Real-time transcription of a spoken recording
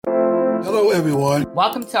Hello, everyone.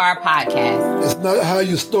 Welcome to our podcast. It's not how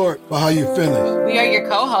you start, but how you finish. We are your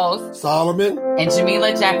co-hosts, Solomon and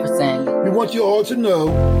Jamila Jefferson. We want you all to know,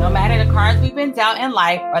 no matter the cards we've been dealt in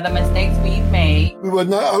life or the mistakes we've made, we will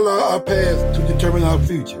not allow our past to determine our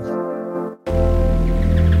future.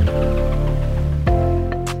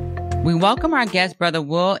 We welcome our guest, Brother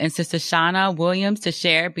Will and Sister Shauna Williams, to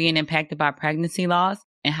share being impacted by pregnancy loss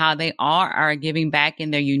and how they all are giving back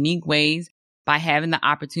in their unique ways by having the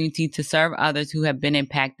opportunity to serve others who have been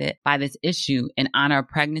impacted by this issue in honor of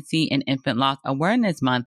Pregnancy and Infant Loss Awareness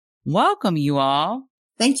Month. Welcome, you all.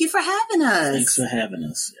 Thank you for having us. Thanks for having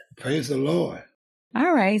us. Praise the Lord.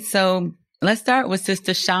 All right, so let's start with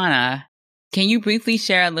Sister Shauna. Can you briefly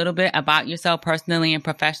share a little bit about yourself personally and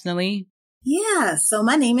professionally? Yeah, so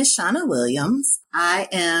my name is Shauna Williams. I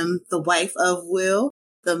am the wife of Will,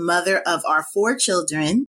 the mother of our 4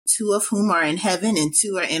 children, 2 of whom are in heaven and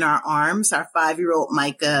 2 are in our arms, our 5-year-old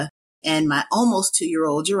Micah and my almost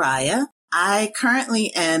 2-year-old Uriah. I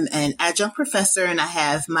currently am an adjunct professor and I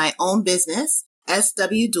have my own business,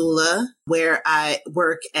 SW Doula, where I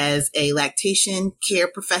work as a lactation care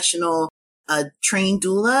professional, a trained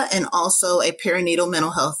doula, and also a perinatal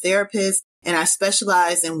mental health therapist. And I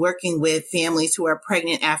specialize in working with families who are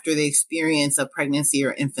pregnant after the experience of pregnancy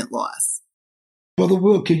or infant loss. Brother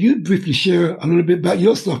Will, can you briefly share a little bit about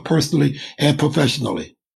yourself personally and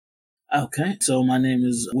professionally? Okay, so my name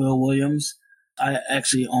is Will Williams. I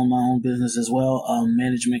actually own my own business as well,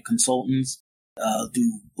 management consultants,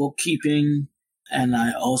 do bookkeeping, and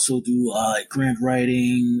I also do grant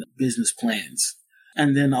writing, business plans.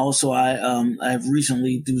 And then also I've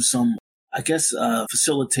recently do some,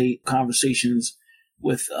 facilitate conversations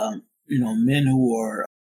with, men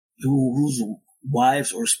whose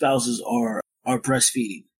wives or spouses are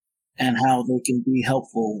breastfeeding and how they can be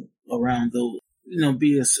helpful around those,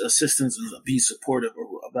 be assistance and be supportive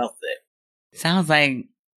about that. Sounds like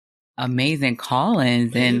amazing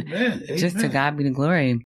callings, and just to God be the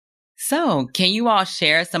glory. So can you all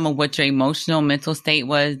share some of what your emotional mental state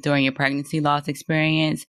was during your pregnancy loss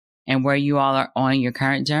experience and where you all are on your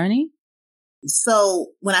current journey?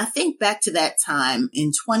 So when I think back to that time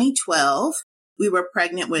in 2012, we were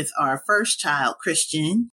pregnant with our first child,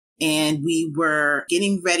 Christian, and we were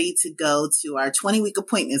getting ready to go to our 20-week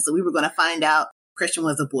appointment. So we were going to find out Christian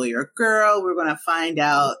was a boy or a girl. We were going to find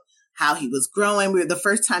out how he was growing. We were the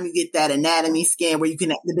first time you get that anatomy scan where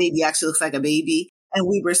the baby actually looks like a baby. And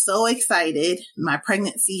we were so excited. My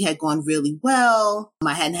pregnancy had gone really well.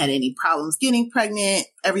 I hadn't had any problems getting pregnant.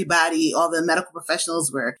 Everybody, all the medical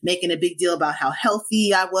professionals were making a big deal about how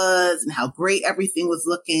healthy I was and how great everything was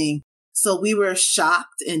looking. So we were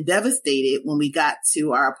shocked and devastated when we got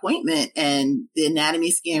to our appointment and the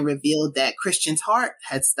anatomy scan revealed that Christian's heart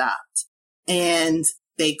had stopped and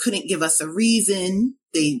they couldn't give us a reason.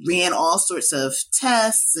 They ran all sorts of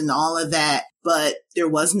tests and all of that, but there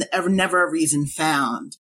was never a reason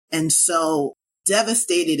found. And so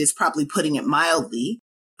devastated is probably putting it mildly,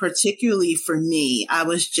 particularly for me. I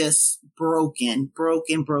was just broken.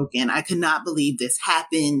 I could not believe this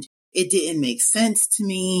happened. It didn't make sense to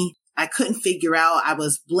me. I couldn't figure out. I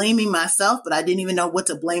was blaming myself, but I didn't even know what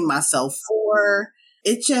to blame myself for.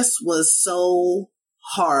 It just was so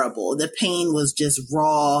horrible. The pain was just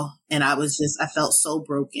raw and I felt so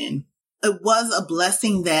broken. It was a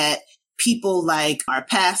blessing that people like our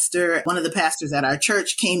pastor, one of the pastors at our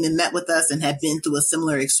church, came and met with us and had been through a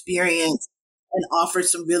similar experience and offered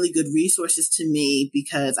some really good resources to me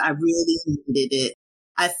because I really needed it.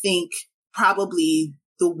 I think probably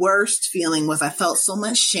the worst feeling was I felt so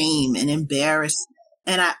much shame and embarrassment.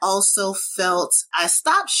 And I also I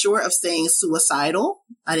stopped short of saying suicidal.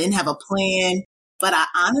 I didn't have a plan, but I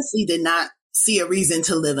honestly did not see a reason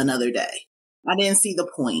to live another day. I didn't see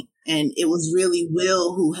the point. And it was really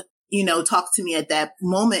Will who, talked to me at that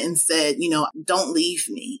moment and said, don't leave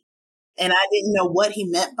me. And I didn't know what he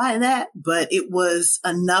meant by that, but it was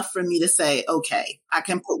enough for me to say, okay, I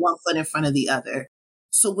can put one foot in front of the other.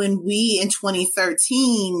 So when we in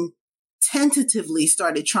 2013 tentatively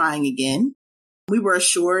started trying again, we were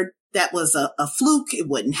assured that was a fluke. It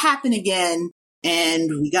wouldn't happen again. And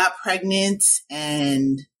we got pregnant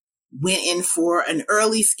and went in for an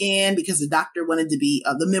early scan because the doctor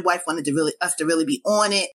the midwife wanted us to really be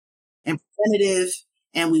on it and preventative.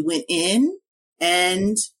 And we went in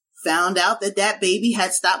and found out that baby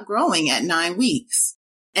had stopped growing at 9 weeks.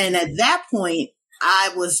 And at that point,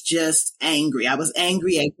 I was just angry. I was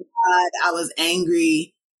angry at God. I was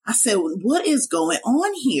angry. I said, what is going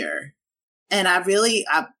on here? And I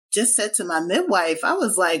just said to my midwife, I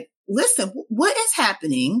was like, listen, what is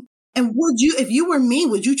happening? And if you were me,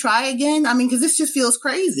 would you try again? I mean, because this just feels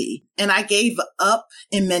crazy. And I gave up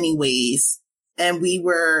in many ways. And we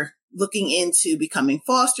were looking into becoming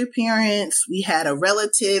foster parents. We had a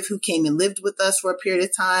relative who came and lived with us for a period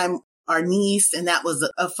of time, our niece, and that was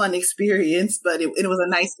a fun experience, but it was a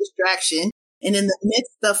nice distraction. And in the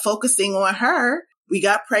midst of focusing on her, we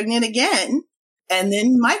got pregnant again. And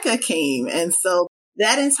then Micah came. And so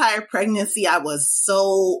that entire pregnancy, I was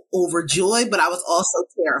so overjoyed, but I was also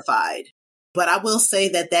terrified. But I will say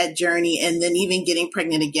that journey, and then even getting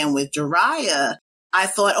pregnant again with Jariah, I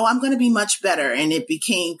thought, I'm going to be much better. And it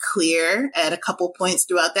became clear at a couple points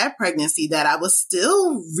throughout that pregnancy that I was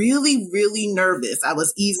still really, really nervous. I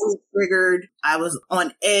was easily triggered. I was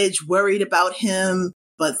on edge, worried about him.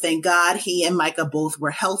 But thank God he and Micah both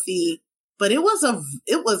were healthy. But it was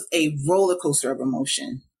a roller coaster of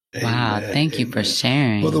emotion. Wow. Amen. Thank you for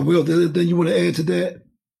sharing. Brother Will, then you want to add to that?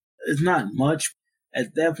 It's not much.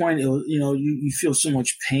 At that point, you feel so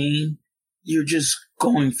much pain. You're just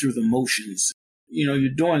going through the motions. You're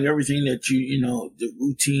doing everything that the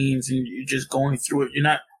routines, and you're just going through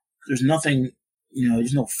it. There's nothing,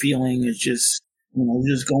 there's no feeling. It's just,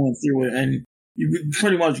 you're just going through it. And you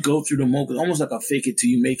pretty much go through the motions, almost like a fake it till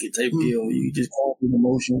you make it type deal. You just go through the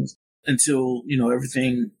motions until,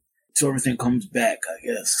 everything comes back, I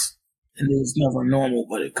guess. And it's never normal,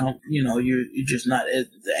 but it comes, you're just not,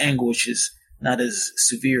 the anguish is not as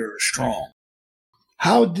severe or strong.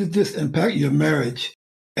 How did this impact your marriage?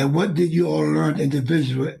 And what did you all learn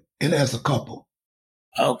individually and as a couple?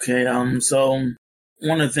 Okay, so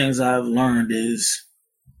one of the things I've learned is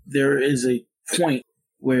there is a point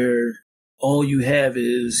where all you have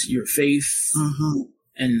is your faith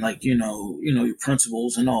and your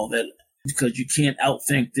principles and all that, because you can't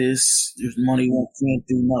outthink this. There's money, you can't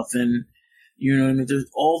do nothing. You know what I mean? There's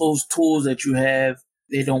all those tools that you have,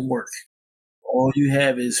 they don't work. All you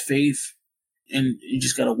have is faith, and you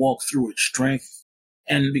just got to walk through it, strength.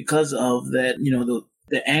 And because of that,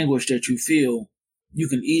 the anguish that you feel, you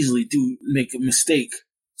can easily make a mistake.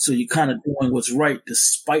 So you're kind of doing what's right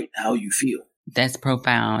despite how you feel. That's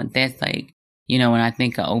profound. That's like, when I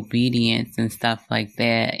think of obedience and stuff like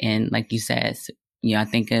that, and like you said, I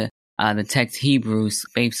think of the text Hebrews,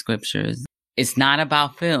 faith scriptures. It's not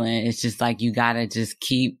about feeling. It's just like you got to just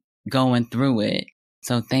keep going through it.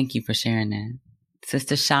 So thank you for sharing that.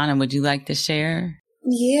 Sister Shauna, would you like to share?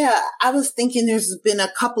 Yeah, I was thinking there's been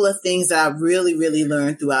a couple of things that I've really, really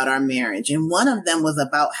learned throughout our marriage. And one of them was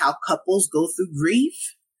about how couples go through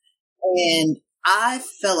grief. And I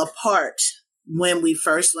fell apart when we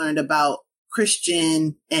first learned about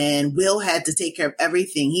Christian, and Will had to take care of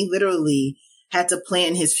everything. He literally had to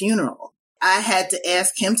plan his funeral. I had to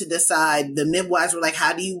ask him to decide. The midwives were like,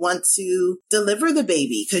 how do you want to deliver the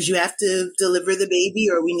baby? Because you have to deliver the baby,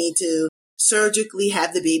 or we need to surgically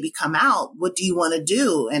have the baby come out. What do you want to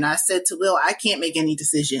do? And I said to Will, I can't make any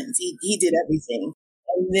decisions. He did everything.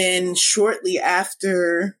 And then shortly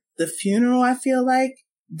after the funeral, I feel like,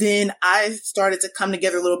 then I started to come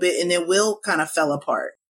together a little bit, and then Will kind of fell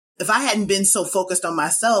apart. If I hadn't been so focused on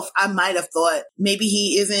myself, I might have thought maybe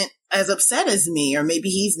he isn't as upset as me, or maybe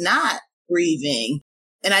he's not grieving.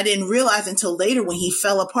 And I didn't realize until later when he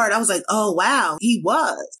fell apart, I was like, oh, wow, he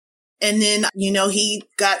was. And then, he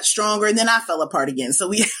got stronger, and then I fell apart again. So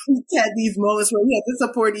we had these moments where we had to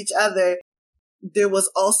support each other. There was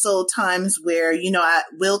also times where,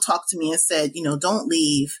 Will talked to me and said, don't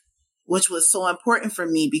leave, which was so important for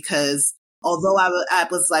me, because although I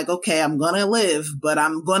was like, okay, I'm going to live, but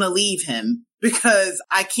I'm going to leave him because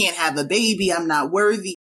I can't have a baby. I'm not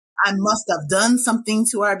worthy. I must have done something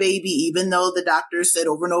to our baby, even though the doctor said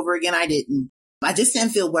over and over again I didn't. I just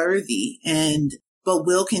didn't feel worthy. But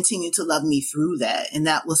Will continued to love me through that. And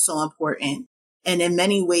that was so important. And in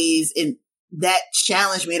many ways, that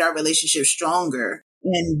challenge made our relationship stronger.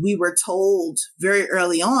 And we were told very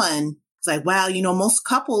early on, it's like, wow, most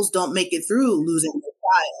couples don't make it through losing their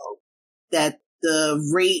child. That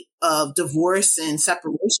the rate of divorce and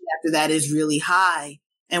separation after that is really high.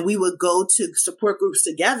 And we would go to support groups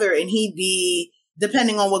together, and he'd be,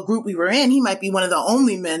 depending on what group we were in, he might be one of the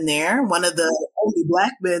only men there, one of the only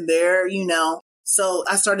Black men there, So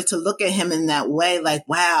I started to look at him in that way, like,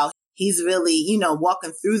 wow, he's really,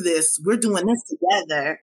 walking through this. We're doing this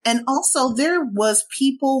together. And also there was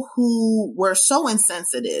people who were so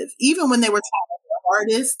insensitive. Even when they were trying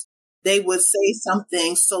their hardest, they would say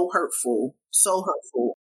something so hurtful.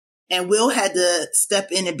 And Will had to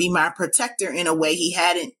step in and be my protector in a way he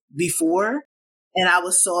hadn't before. And I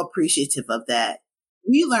was so appreciative of that.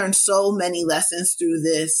 We learned so many lessons through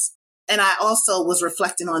this. And I also was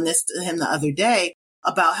reflecting on this to him the other day.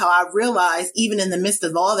 about how I realized even in the midst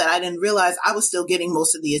of all that, I didn't realize I was still getting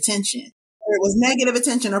most of the attention. Whether it was negative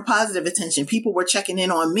attention or positive attention, people were checking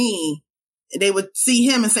in on me. They would see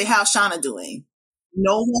him and say, how's Shauna doing?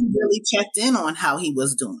 No one really checked in on how he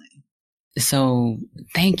was doing. So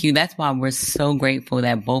thank you. That's why we're so grateful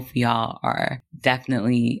that both of y'all are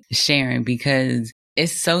definitely sharing, because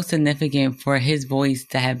it's so significant for his voice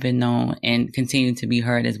to have been known and continue to be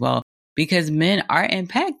heard as well, because men are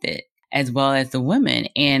impacted as well as the women.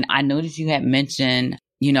 And I noticed you had mentioned,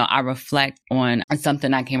 I reflect on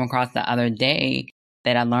something I came across the other day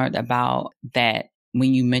that I learned about, that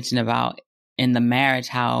when you mentioned about in the marriage,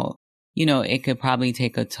 how, it could probably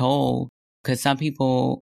take a toll, because some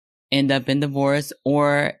people end up in divorce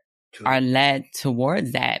or are led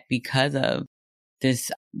towards that because of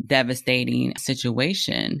this devastating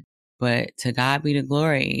situation. But to God be the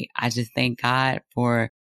glory. I just thank God for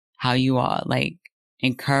how you all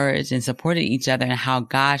encouraged and supported each other, and how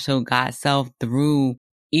God showed God's self through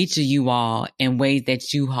each of you all in ways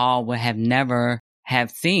that you all would have never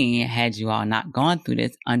have seen had you all not gone through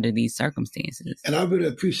this under these circumstances. And I really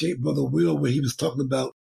appreciate Brother Will, where he was talking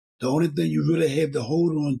about the only thing you really have to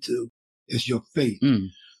hold on to is your faith.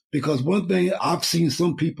 Because one thing I've seen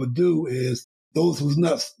some people do is those who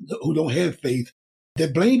don't have faith, they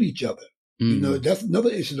blame each other. That's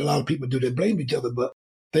another issue that a lot of people do. They blame each other. But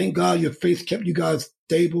thank God your faith kept you guys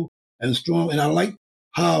stable and strong. And I like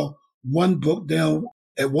how one broke down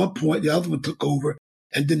at one point, the other one took over,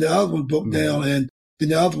 and then the other one broke down, and then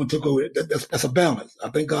the other one took over. That's a balance. I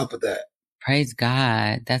thank God for that. Praise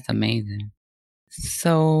God. That's amazing.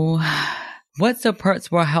 So what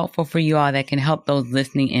supports were helpful for you all that can help those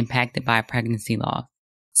listening impacted by pregnancy loss?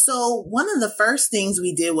 So one of the first things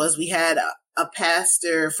we did was we had a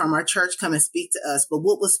pastor from our church come and speak to us. But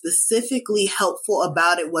what was specifically helpful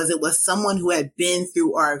about it was someone who had been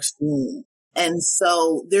through our experience. And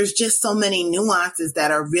so there's just so many nuances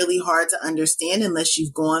that are really hard to understand unless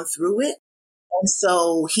you've gone through it. And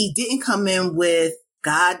so he didn't come in with,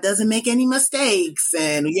 God doesn't make any mistakes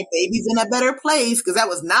and your baby's in a better place, because that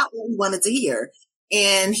was not what we wanted to hear.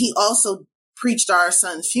 And he also preached our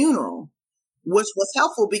son's funeral, which was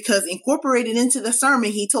helpful because incorporated into the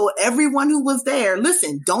sermon, he told everyone who was there,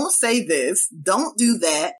 listen, don't say this, don't do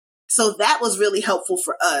that. So that was really helpful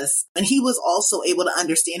for us. And he was also able to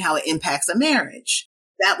understand how it impacts a marriage.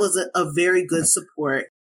 That was a very good support.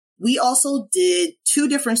 We also did 2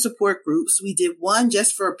 different support groups. We did one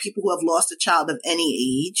just for people who have lost a child of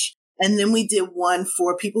any age. And then we did one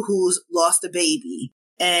for people who's lost a baby.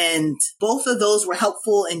 And both of those were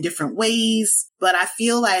helpful in different ways. But I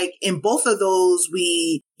feel like in both of those,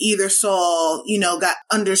 we either saw, got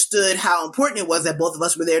understood how important it was that both of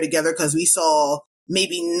us were there together, because we saw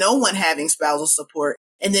maybe no one having spousal support.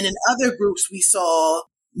 And then in other groups, we saw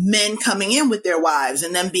men coming in with their wives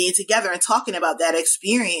and them being together and talking about that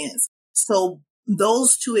experience. So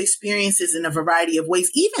those 2 experiences in a variety of ways,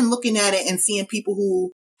 even looking at it and seeing people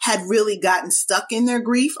who had really gotten stuck in their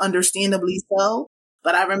grief, understandably so.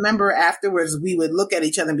 But I remember afterwards, we would look at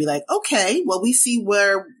each other and be like, okay, well, we see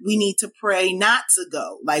where we need to pray not to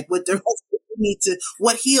go, like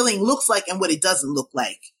what healing looks like and what it doesn't look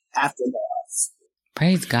like after loss.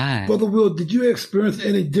 Praise God. Brother Will, did you experience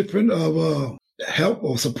any different help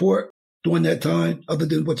or support during that time other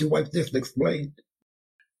than what your wife just explained?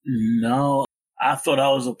 No, I thought I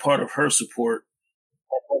was a part of her support.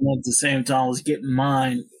 And at the same time, I was getting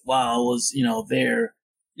mine while I was, there,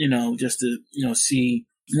 just to, see.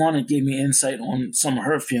 One, it gave me insight on some of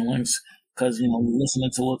her feelings because, listening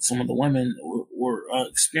to what some of the women were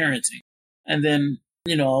experiencing. And then,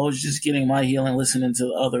 I was just getting my healing, listening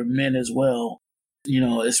to other men as well.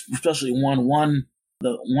 Especially one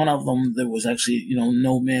of them, there was actually,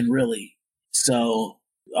 no men really. So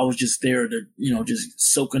I was just there to, just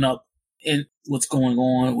soaking up in what's going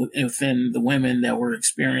on within the women that were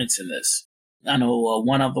experiencing this. I know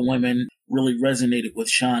one of the women really resonated with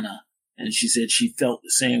Shauna, and she said she felt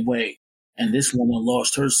the same way. And this woman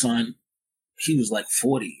lost her son. He was like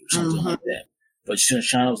 40 or something like that. But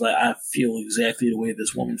Shauna was like, I feel exactly the way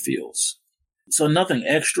this woman feels. So nothing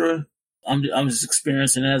extra. I'm just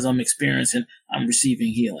experiencing. As I'm experiencing, I'm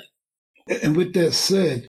receiving healing. And with that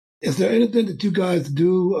said, is there anything that you guys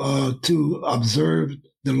do to observe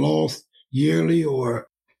the loss yearly, or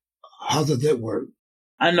how does that work?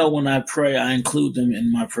 I know when I pray, I include them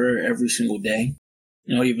in my prayer every single day.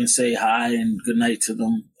 Even say hi and good night to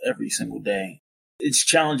them every single day. It's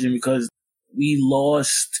challenging because we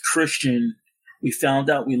lost Christian. We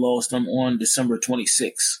found out we lost him on December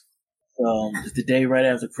 26th. The day right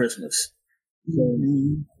after Christmas. So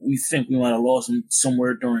we think we might have lost him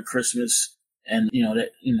somewhere during Christmas. And,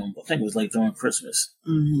 I think it was like during Christmas.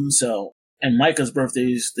 Mm-hmm. So, and Micah's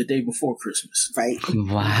birthday is the day before Christmas. Right.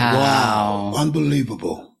 Wow.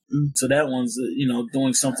 Unbelievable. So that one's,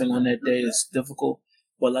 doing something on that day is difficult.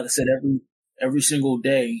 But like I said, every single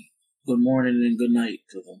day, good morning and good night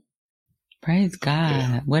to them. Praise God.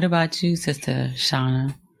 Yeah. What about you, Sister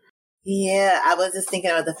Shauna? Yeah, I was just thinking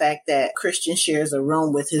about the fact that Christian shares a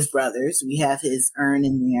room with his brothers. We have his urn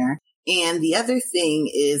in there. And the other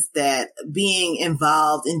thing is that being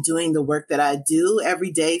involved in doing the work that I do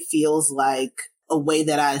every day feels like a way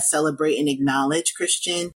that I celebrate and acknowledge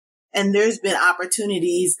Christian. And there's been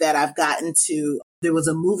opportunities that I've gotten to. There was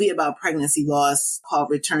a movie about pregnancy loss called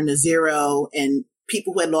Return to Zero, and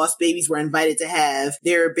people who had lost babies were invited to have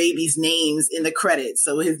their babies' names in the credits.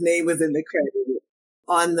 So his name was in the credits.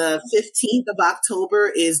 On the 15th of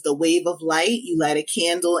October is the Wave of Light. You light a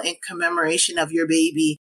candle in commemoration of your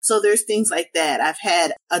baby. So there's things like that. I've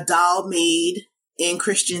had a doll made in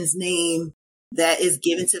Christian's name that is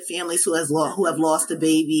given to families who have lost a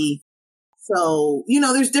baby. So,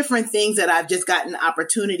 there's different things that I've just gotten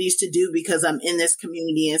opportunities to do because I'm in this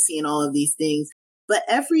community and seeing all of these things. But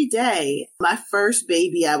every day, my first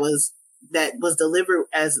baby that was delivered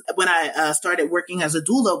when I started working as a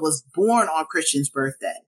doula was born on Christian's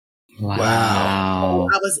birthday. Wow.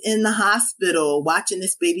 I was in the hospital watching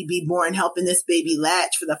this baby be born, helping this baby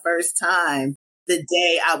latch for the first time the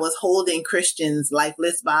day I was holding Christian's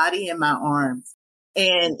lifeless body in my arms.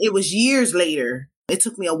 And it was years later. It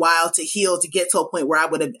took me a while to heal to get to a point where I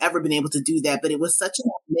would have ever been able to do that. But it was such an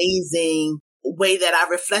amazing way that I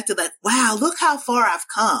reflected like, wow, look how far I've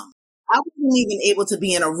come. I wasn't even able to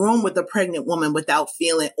be in a room with a pregnant woman without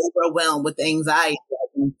feeling overwhelmed with anxiety at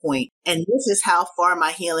one point. And this is how far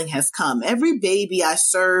my healing has come. Every baby I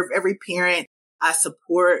serve, every parent I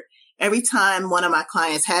support, every time one of my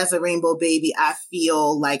clients has a rainbow baby, I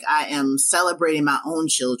feel like I am celebrating my own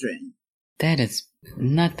children. That is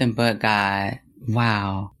nothing but God.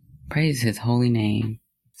 Wow. Praise his holy name.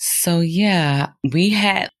 So yeah, we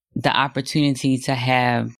had the opportunity to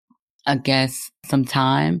have a guest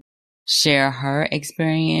sometime share her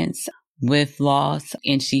experience with loss,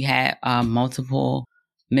 and she had multiple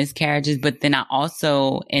miscarriages. But then I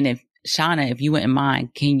also, and if Shauna, if you wouldn't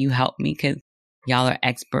mind, can you help me? Because y'all are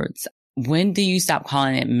experts. When do you stop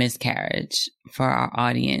calling it miscarriage for our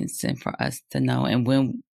audience and for us to know? And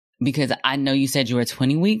when, because I know you said you were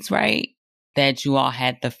 20 weeks, right? That you all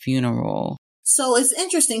had the funeral. So it's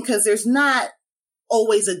interesting because there's not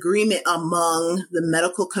always agreement among the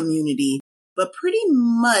medical community, but pretty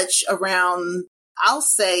much around, I'll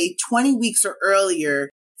say 20 weeks or earlier,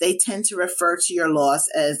 they tend to refer to your loss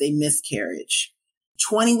as a miscarriage.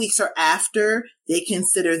 20 weeks or after, they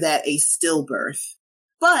consider that a stillbirth.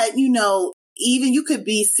 But, even you could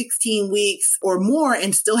be 16 weeks or more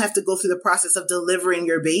and still have to go through the process of delivering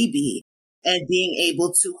your baby and being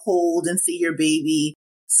able to hold and see your baby.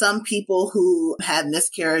 Some people who have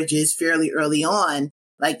miscarriages fairly early on,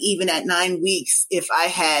 like even at 9 weeks, if I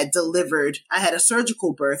had a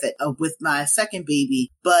surgical birth with my second baby,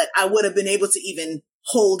 but I would have been able to even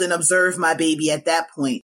hold and observe my baby at that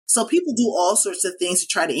point. So people do all sorts of things to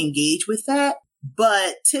try to engage with that.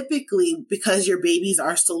 But typically, because your babies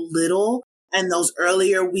are so little and those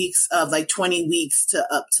earlier weeks of like 20 weeks to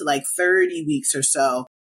up to like 30 weeks or so,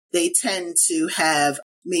 they tend to have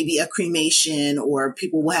maybe a cremation, or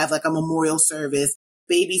people will have like a memorial service.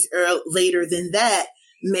 Babies later than that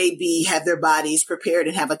maybe have their bodies prepared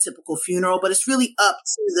and have a typical funeral, but it's really up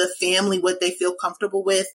to the family what they feel comfortable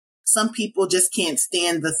with. Some people just can't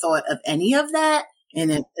stand the thought of any of that,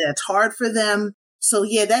 and it's hard for them. So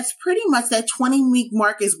yeah, that's pretty much that 20-week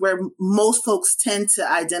mark is where most folks tend to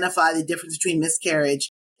identify the difference between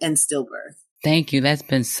miscarriage and stillbirth. Thank you. That's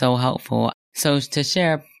been so helpful. So to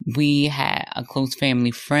share, we had a close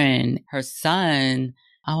family friend, her son,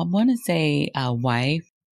 I want to say a wife,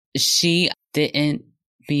 she didn't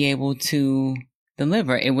be able to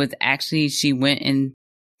deliver. It was actually, she went into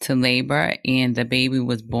labor and the baby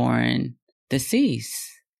was born deceased.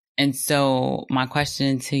 And so my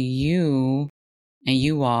question to you and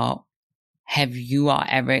you all, have you all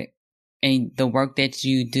ever, in the work that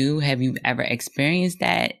you do, have you ever experienced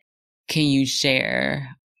that? Can you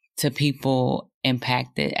share to people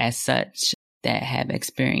impacted as such that have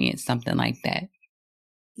experienced something like that?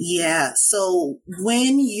 Yeah. So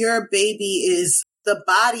when your baby the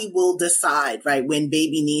body will decide, right, when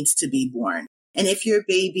baby needs to be born. And if your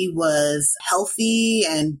baby was healthy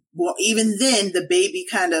and even then the baby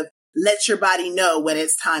kind of lets your body know when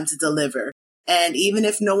it's time to deliver. And even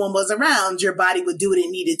if no one was around, your body would do what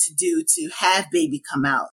it needed to do to have baby come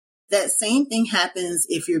out. That same thing happens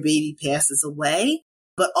if your baby passes away.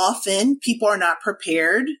 But often people are not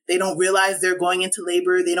prepared. They don't realize they're going into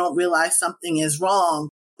labor. They don't realize something is wrong,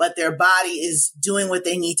 but their body is doing what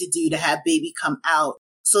they need to do to have baby come out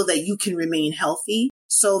so that you can remain healthy.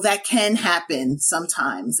 So that can happen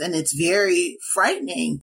sometimes, and it's very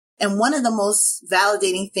frightening. And one of the most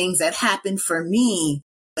validating things that happened for me,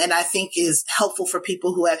 and I think is helpful for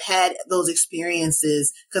people who have had those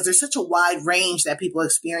experiences, because there's such a wide range that people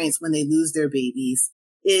experience when they lose their babies,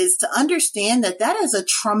 is to understand that that is a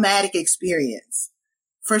traumatic experience.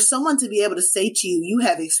 For someone to be able to say to you, you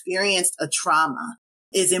have experienced a trauma,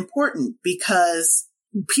 is important, because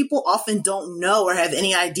people often don't know or have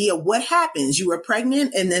any idea what happens. You were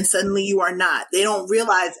pregnant and then suddenly you are not. They don't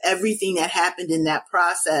realize everything that happened in that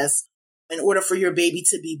process in order for your baby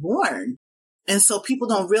to be born. And so people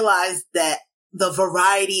don't realize that the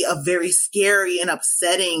variety of very scary and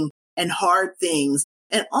upsetting and hard things,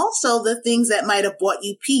 and also the things that might have brought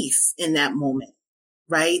you peace in that moment,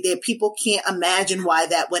 right? That people can't imagine why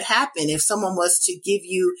that would happen. If someone was to give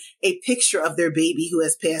you a picture of their baby who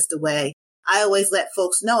has passed away, I always let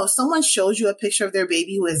folks know, if someone shows you a picture of their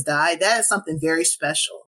baby who has died, that is something very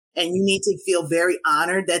special. And you need to feel very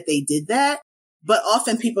honored that they did that. But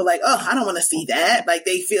often people are like, oh, I don't want to see that. Like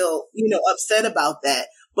they feel, upset about that.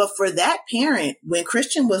 But for that parent, when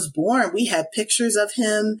Christian was born, we had pictures of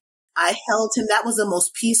him. I held him. That was the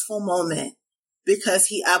most peaceful moment,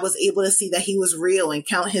 because I was able to see that he was real and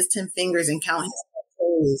count his 10 fingers and count his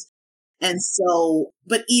toes. And so,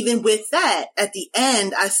 but even with that, at the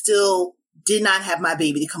end, I still did not have my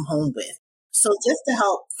baby to come home with. So just to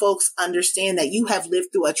help folks understand that you have lived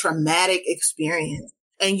through a traumatic experience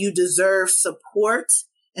and you deserve support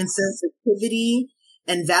and sensitivity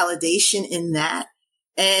and validation in that.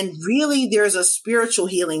 And really, there's a spiritual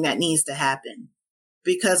healing that needs to happen,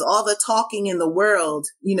 because all the talking in the world,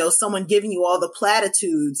 someone giving you all the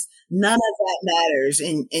platitudes, none of that matters.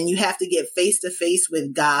 And you have to get face to face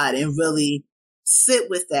with God and really sit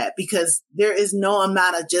with that, because there is no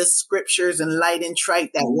amount of just scriptures and light and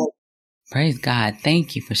trite that work. Praise God.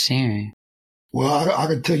 Thank you for sharing. Well, I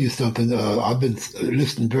can tell you something. I've been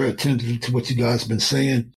listening very attentively to what you guys have been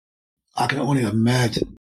saying. I can only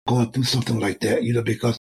imagine going through something like that,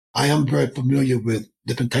 because I am very familiar with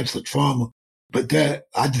different types of trauma, but that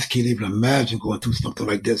I just can't even imagine going through something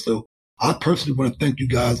like that. So I personally want to thank you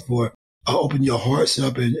guys for opening your hearts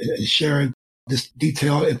up and sharing this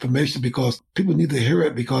detailed information, because people need to hear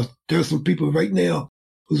it, because there's some people right now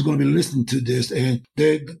who's going to be listening to this, and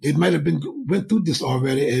they might have went through this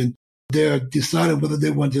already, and they're deciding whether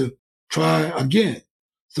they want to try again.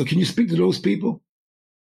 So can you speak to those people?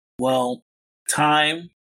 Well, time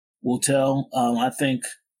will tell. I think,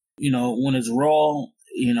 when it's raw,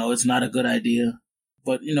 it's not a good idea.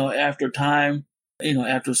 But, after time,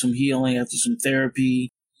 after some healing, after some therapy,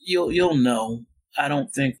 you'll know. I don't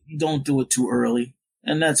think, don't do it too early.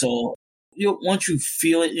 And that's all. Once you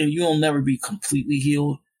feel it, you'll never be completely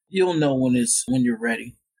healed. You'll know when you're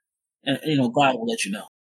ready. And, God will let you know.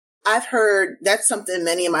 I've heard that's something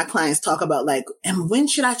many of my clients talk about, like, and when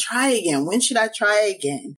should I try again? When should I try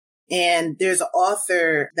again? And there's an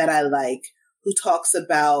author that I like who talks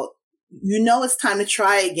about, it's time to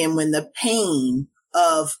try again when the pain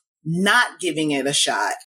of not giving it a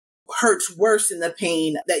shot hurts worse than the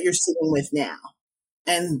pain that you're sitting with now.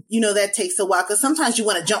 And, that takes a while, because sometimes you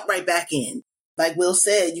want to jump right back in. Like Will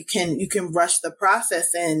said, you can rush the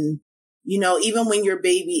process. And, even when your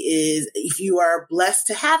baby if you are blessed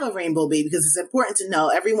to have a rainbow baby, because it's important to know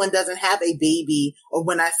everyone doesn't have a baby, or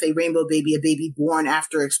when I say rainbow baby, a baby born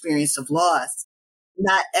after experience of loss.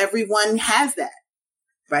 Not everyone has that,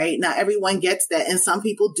 right? Not everyone gets that. And some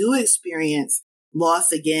people do experience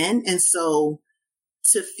loss again. And so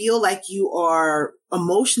to feel like you are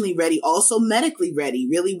emotionally ready, also medically ready,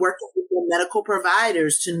 really working with your medical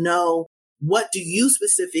providers to know, what do you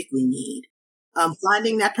specifically need?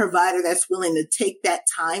 Finding that provider that's willing to take that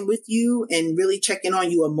time with you and really check in on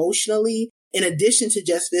you emotionally, in addition to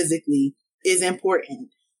just physically, is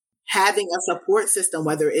important. Having a support system,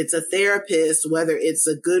 whether it's a therapist, whether it's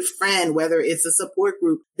a good friend, whether it's a support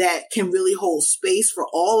group that can really hold space for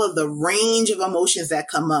all of the range of emotions that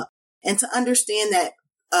come up. And to understand that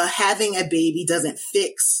having a baby doesn't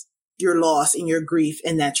fix your loss and your grief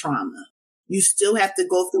and that trauma. You still have to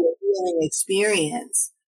go through a healing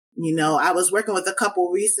experience. I was working with a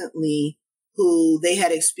couple recently who they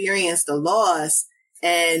had experienced a loss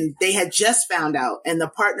and they had just found out. And the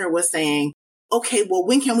partner was saying, okay, well,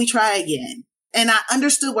 when can we try again? And I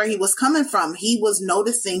understood where he was coming from. He was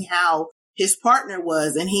noticing how his partner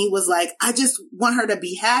was. And he was like, I just want her to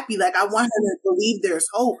be happy. Like, I want her to believe there's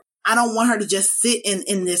hope. I don't want her to just sit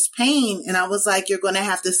in this pain. And I was like, you're going to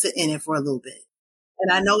have to sit in it for a little bit.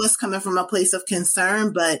 And I know it's coming from a place of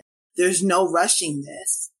concern, but there's no rushing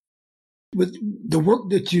this. With the work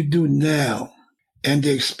that you do now and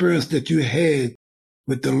the experience that you had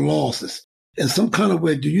with the losses, in some kind of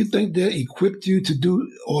way, do you think that equipped you to do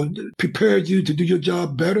or prepared you to do your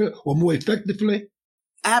job better or more effectively?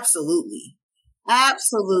 Absolutely.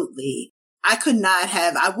 Absolutely.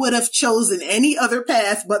 I would have chosen any other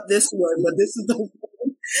path but this one, but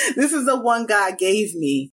this is the one God gave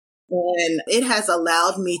me. And it has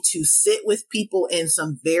allowed me to sit with people in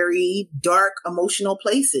some very dark emotional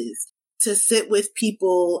places, to sit with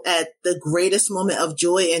people at the greatest moment of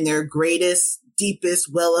joy and their greatest, deepest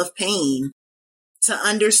well of pain, to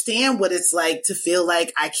understand what it's like to feel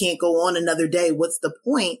like I can't go on another day. What's the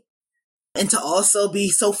point? And to also be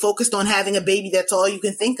so focused on having a baby, that's all you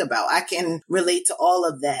can think about. I can relate to all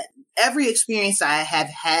of that. Every experience I have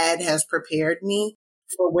had has prepared me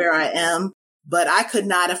for where I am, but I could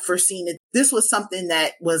not have foreseen it. This was something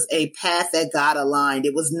that was a path that God aligned.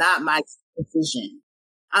 It was not my decision.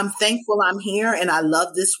 I'm thankful I'm here and I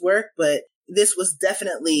love this work, but this was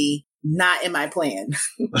definitely not in my plan.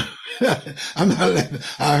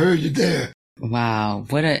 I heard you there. Wow.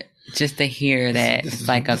 Just to hear that it's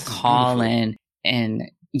like a calling. And,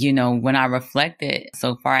 when I reflected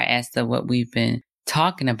so far as to what we've been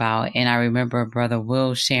talking about, and I remember Brother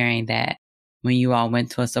Will sharing that when you all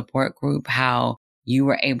went to a support group, how you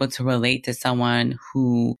were able to relate to someone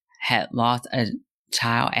who had lost a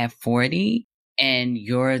child at 40 and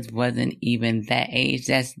yours wasn't even that age.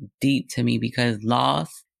 That's deep to me, because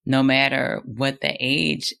loss, no matter what the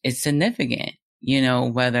age, is significant,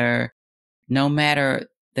 no matter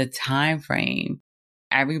the time frame,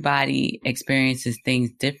 everybody experiences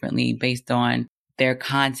things differently based on their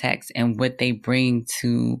context and what they bring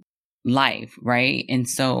to life, right? And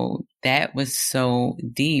so that was so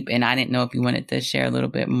deep. And I didn't know if you wanted to share a little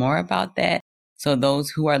bit more about that. So those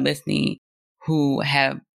who are listening who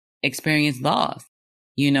have experienced loss,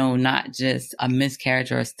 not just a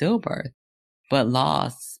miscarriage or a stillbirth, but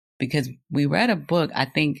loss, because we read a book. I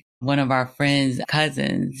think one of our friends'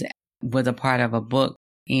 cousins was a part of a book,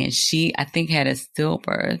 and she, I think, had a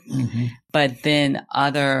stillbirth, but then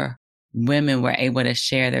other women were able to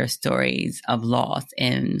share their stories of loss.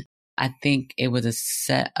 And I think it was a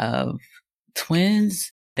set of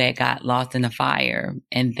twins that got lost in the fire,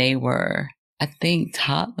 and they were, I think,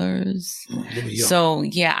 toddlers. So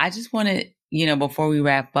yeah, I just wanted, before we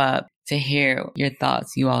wrap up, to hear your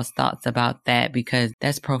thoughts, you all's thoughts about that, because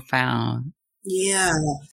that's profound. Yeah.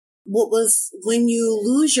 When you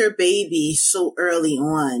lose your baby so early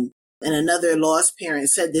on, and another lost parent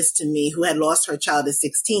said this to me who had lost her child at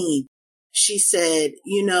 16. She said,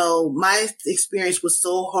 my experience was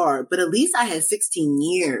so hard, but at least I had 16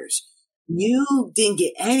 years. You didn't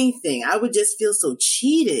get anything. I would just feel so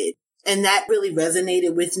cheated. And that really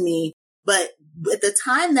resonated with me. But at the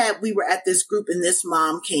time that we were at this group and this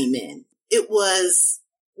mom came in, it was,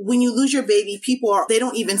 when you lose your baby, they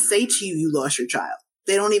don't even say to you, you lost your child.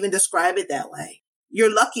 They don't even describe it that way.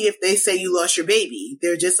 You're lucky if they say you lost your baby.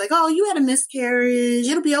 They're just like, oh, you had a miscarriage.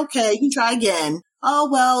 It'll be okay. You can try again. Oh,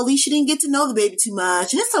 well, at least you didn't get to know the baby too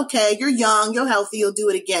much. And it's okay. You're young. You're healthy. You'll do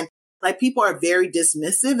it again. Like, people are very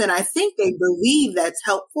dismissive. And I think they believe that's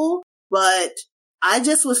helpful. But I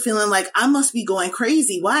just was feeling like I must be going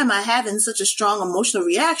crazy. Why am I having such a strong emotional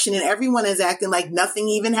reaction? And everyone is acting like nothing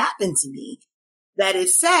even happened to me. That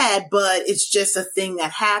is sad, but it's just a thing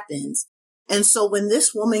that happens. And so when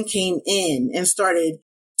this woman came in and started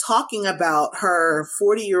talking about her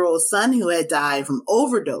 40-year-old son who had died from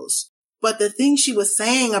overdose, but the thing she was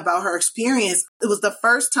saying about her experience, it was the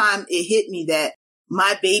first time it hit me that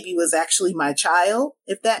my baby was actually my child,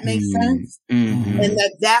 if that makes sense. Mm-hmm. And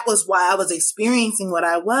that was why I was experiencing what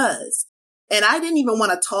I was. And I didn't even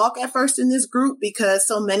want to talk at first in this group because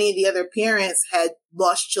so many of the other parents had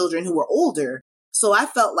lost children who were older. So I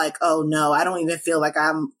felt like, oh no, I don't even feel like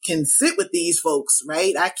I can sit with these folks,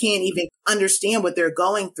 right? I can't even understand what they're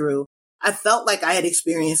going through. I felt like I had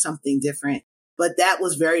experienced something different, but that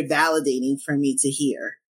was very validating for me to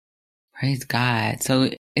hear. Praise God. So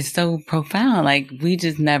it's so profound. Like, we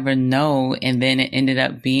just never know. And then it ended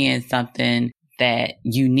up being something that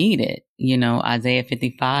you needed, Isaiah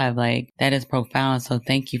 55, like, that is profound. So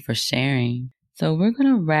thank you for sharing. So we're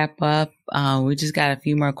going to wrap up. We just got a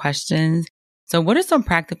few more questions. So what are some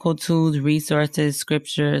practical tools, resources,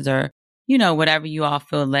 scriptures, or, whatever you all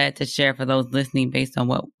feel led to share for those listening based on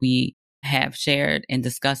what we have shared and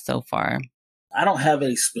discussed so far? I don't have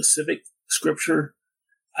a specific scripture.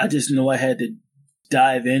 I just know I had to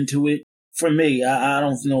dive into it. For me, I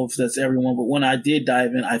don't know if that's everyone, but when I did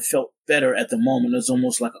dive in, I felt better at the moment. It was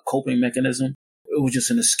almost like a coping mechanism. It was just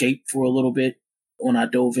an escape for a little bit. when I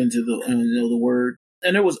dove into the word.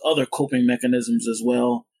 And there was other coping mechanisms as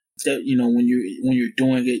well that, when you're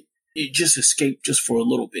doing it, you just escape just for a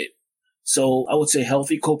little bit. So I would say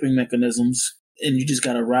healthy coping mechanisms, and you just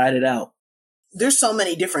got to ride it out. There's so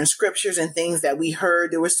many different scriptures and things that we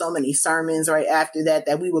heard. There were so many sermons right after that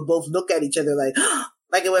we would both look at each other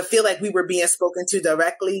like it would feel like we were being spoken to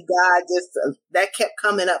directly. God that kept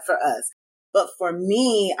coming up for us. But for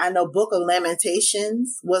me, I know Book of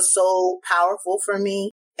Lamentations was so powerful for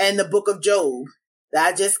me, and the Book of Job.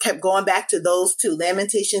 I just kept going back to those two,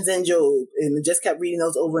 Lamentations and Job, and just kept reading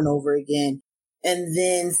those over and over again. And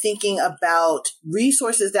then thinking about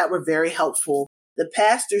resources that were very helpful. The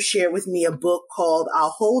pastor shared with me a book called I'll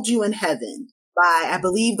Hold You in Heaven by, I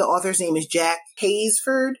believe the author's name is Jack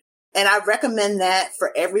Haysford. And I recommend that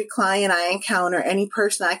for every client I encounter, any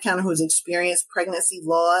person I encounter who's experienced pregnancy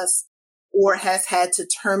loss or has had to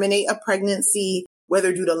terminate a pregnancy,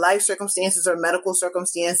 whether due to life circumstances or medical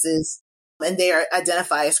circumstances, and they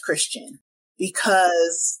identify as Christian.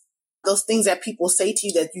 Because those things that people say to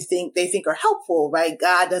you that they think are helpful, right?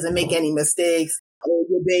 God doesn't make any mistakes. Or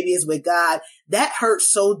your baby is with God. That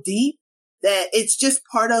hurts so deep that it's just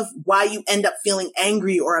part of why you end up feeling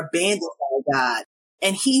angry or abandoned by God.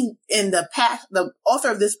 And the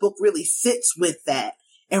author of this book really sits with that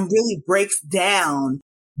and really breaks down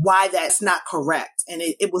why that's not correct. And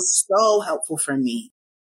it was so helpful for me.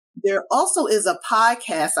 There also is a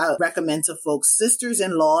podcast I recommend to folks, Sisters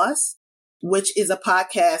in Loss, which is a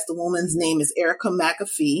podcast. The woman's name is Erica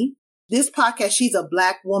McAfee. This podcast, she's a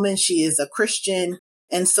Black woman. She is a Christian.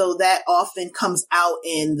 And so that often comes out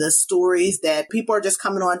in the stories that people are just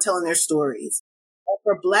coming on telling their stories. But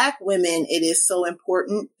for Black women, it is so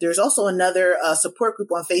important. There's also another support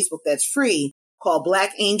group on Facebook that's free called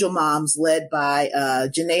Black Angel Moms, led by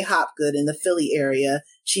Janae Hopgood in the Philly area.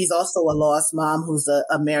 She's also a lost mom who's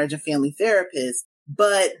a marriage and family therapist.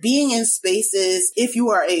 But being in spaces, if you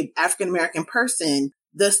are a African-American person,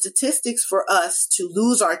 the statistics for us to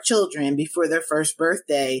lose our children before their first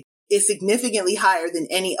birthday is significantly higher than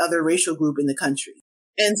any other racial group in the country.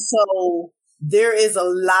 And so there is a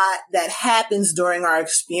lot that happens during our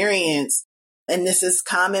experience. And this is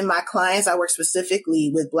common. My clients, I work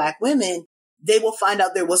specifically with Black women. They will find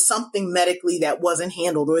out there was something medically that wasn't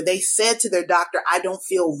handled, or they said to their doctor, I don't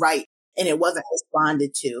feel right, and it wasn't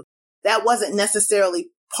responded to. That wasn't necessarily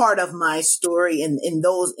part of my story in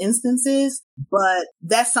those instances, but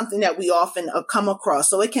that's something that we often come across.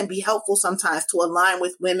 So it can be helpful sometimes to align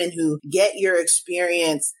with women who get your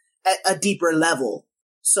experience at a deeper level.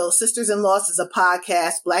 So Sisters in Loss is a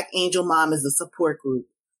podcast. Black Angel Mom is a support group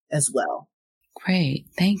as well. Great.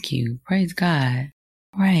 Thank you. Praise God.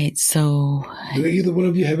 Right. So do either one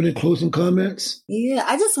of you have any closing comments? Yeah,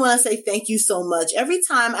 I just want to say thank you so much. Every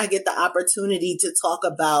time I get the opportunity to talk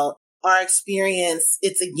about our experience,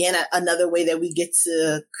 it's again another way that we get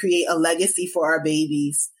to create a legacy for our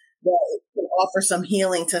babies that can offer some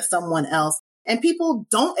healing to someone else. And people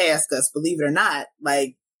don't ask us, believe it or not.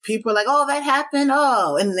 Like, people are like, oh, that happened.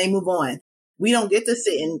 Oh, and they move on. We don't get to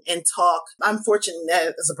sit and talk. I'm fortunate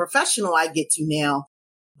that as a professional, I get to now.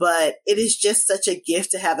 But it is just such a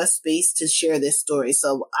gift to have a space to share this story.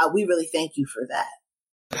 So we really thank you for that.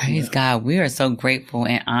 Praise God. We are so grateful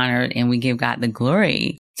and honored, and we give God the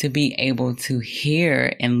glory to be able to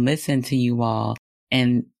hear and listen to you all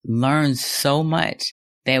and learn so much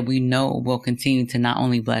that we know will continue to not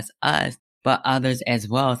only bless us, but others as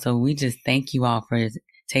well. So we just thank you all for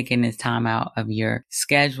taking this time out of your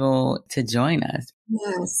schedule to join us.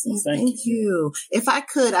 Yes, thank you. If I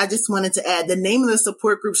could, I just wanted to add the name of the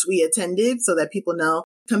support groups we attended so that people know.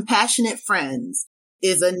 Compassionate Friends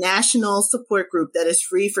is a national support group that is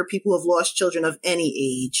free for people who have lost children of any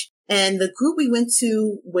age. And the group we went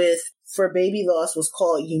to for baby loss was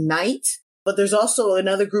called Unite. But there's also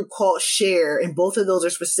another group called Share, and both of those are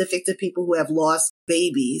specific to people who have lost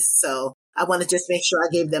babies. So I want to just make sure I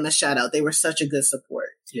gave them a shout out. They were such a good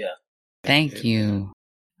support. Yeah. Thank you.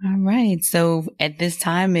 All right. So at this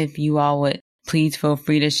time, if you all would please feel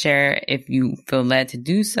free to share, if you feel led to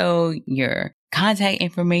do so, your contact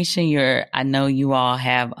information, I know you all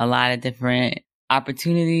have a lot of different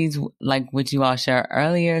opportunities like what you all shared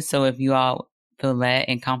earlier. So if you all feel led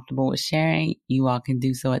and comfortable with sharing, you all can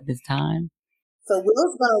do so at this time. So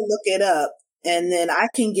Will's going to look it up, and then I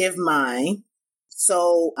can give mine.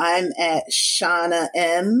 So I'm at Shauna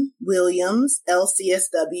M. Williams,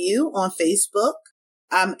 LCSW on Facebook.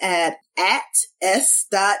 I'm at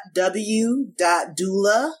s.w.doula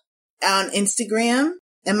on Instagram.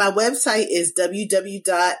 And my website is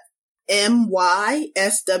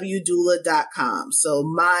www.myswdoula.com. So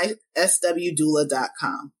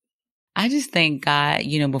myswdoula.com. I just thank God,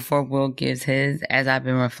 before Will gives his, as I've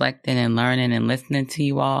been reflecting and learning and listening to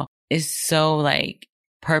you all, it's so like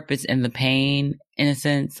purpose in the pain, in a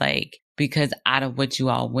sense, like, because out of what you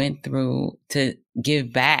all went through to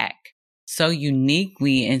give back so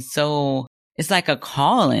uniquely and so, it's like a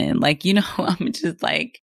calling, like, I'm just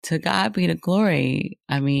like, to God be the glory.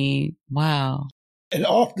 I mean, wow. And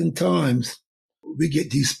oftentimes we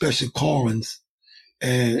get these special callings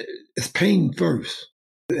and it's pain first.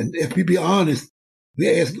 And if we be honest,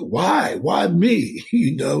 we ask, why? Why me?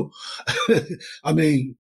 I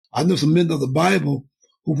mean, I know some men of the Bible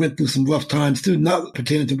who went through some rough times too, not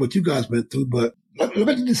pertaining to what you guys went through, but look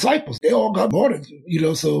at the disciples. They all got martyred,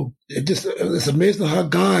 so it's amazing how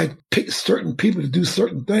God picked certain people to do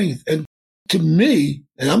certain things. And to me,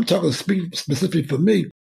 and I'm talking specifically for me,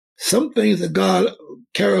 some things that God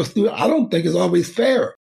carries us through, I don't think is always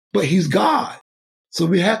fair, but he's God. So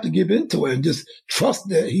we have to give into it and just trust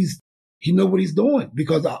that he knows what he's doing,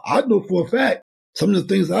 because I know for a fact some of the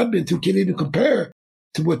things I've been through can't even compare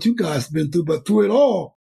to what you guys have been through, but through it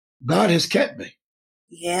all, God has kept me.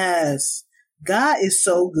 Yes. God is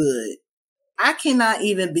so good. I cannot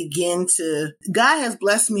even begin God has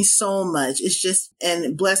blessed me so much. It's just,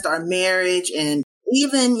 and blessed our marriage. And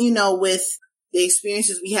even, with the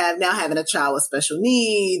experiences we have now, having a child with special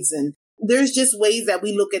needs, and there's just ways that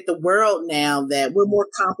we look at the world now that we're more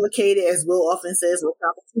complicated, as Will often says, we're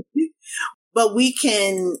complicated, but we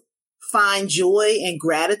can find joy and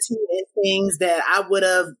gratitude in things that I would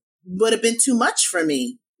have been too much for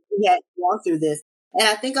me. We had gone through this. And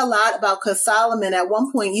I think a lot about, because Solomon, at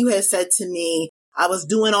one point you had said to me, I was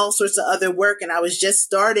doing all sorts of other work and I was just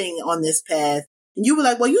starting on this path. And you were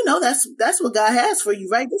like, well, that's what God has for you,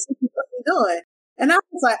 right? This is what you're doing. And I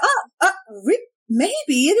was like,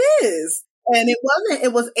 maybe it is. And it wasn't.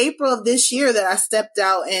 It was April of this year that I stepped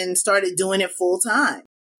out and started doing it full time.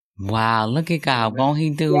 Wow, look at God. Won't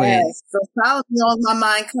he do it? So Solomon on my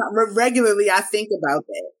mind regularly. I think about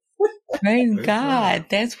that. Praise God.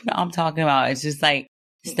 That's what I'm talking about. It's just like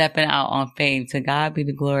stepping out on faith. To God be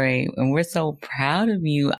the glory. And we're so proud of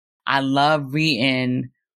you. I love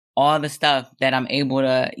reading all the stuff that I'm able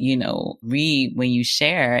to, read when you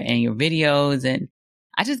share in your videos. And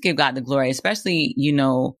I just give God the glory, especially,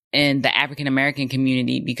 in the African American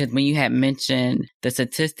community, because when you had mentioned the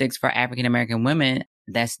statistics for African American women,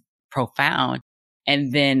 that's profound.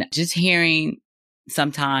 And then just hearing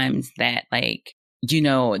sometimes that, like,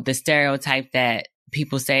 the stereotype that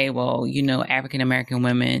people say, well, African American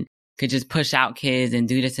women could just push out kids and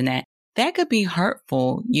do this and that. That could be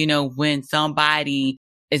hurtful, when somebody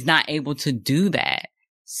is not able to do that.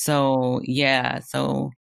 So, yeah.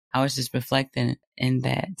 So I was just reflecting in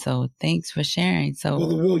that. So thanks for sharing. So,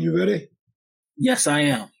 Brother Will, you ready? Yes, I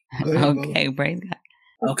am. Okay, praise God.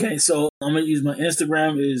 Okay, so I'm going to use my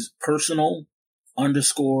Instagram is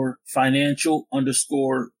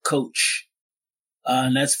personal_financial_coach.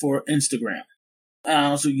 And that's for Instagram. I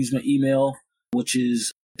also use my email, which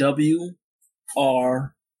is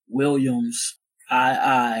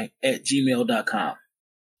wrwilliamsii@gmail.com.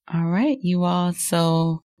 All right, you all.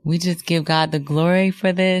 So we just give God the glory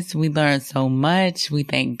for this. We learned so much. We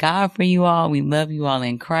thank God for you all. We love you all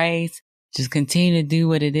in Christ. Just continue to do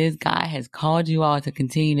what it is God has called you all to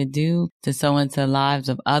continue to do, to sow into the lives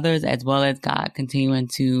of others, as well as God continuing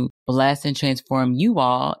to bless and transform you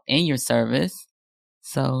all in your service.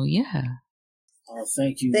 So, yeah. Oh,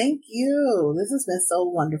 thank you. Thank you. This has been so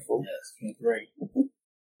wonderful. Yes, it's been great.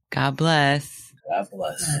 God bless. God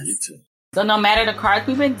bless. Yes. You too. So no matter the cards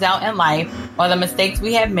we've been dealt in life or the mistakes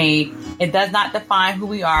we have made, it does not define who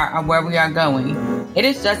we are or where we are going. It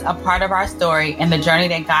is just a part of our story and the journey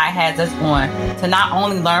that God has us on to not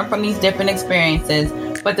only learn from these different experiences,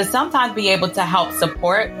 but to sometimes be able to help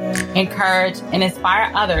support, encourage, and inspire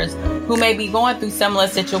others who may be going through similar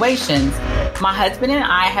situations. My husband and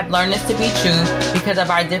I have learned this to be true because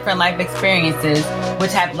of our different life experiences,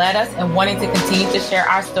 which have led us in wanting to continue to share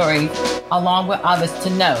our stories along with others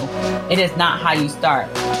to know it is not how you start,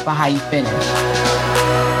 but how you finish.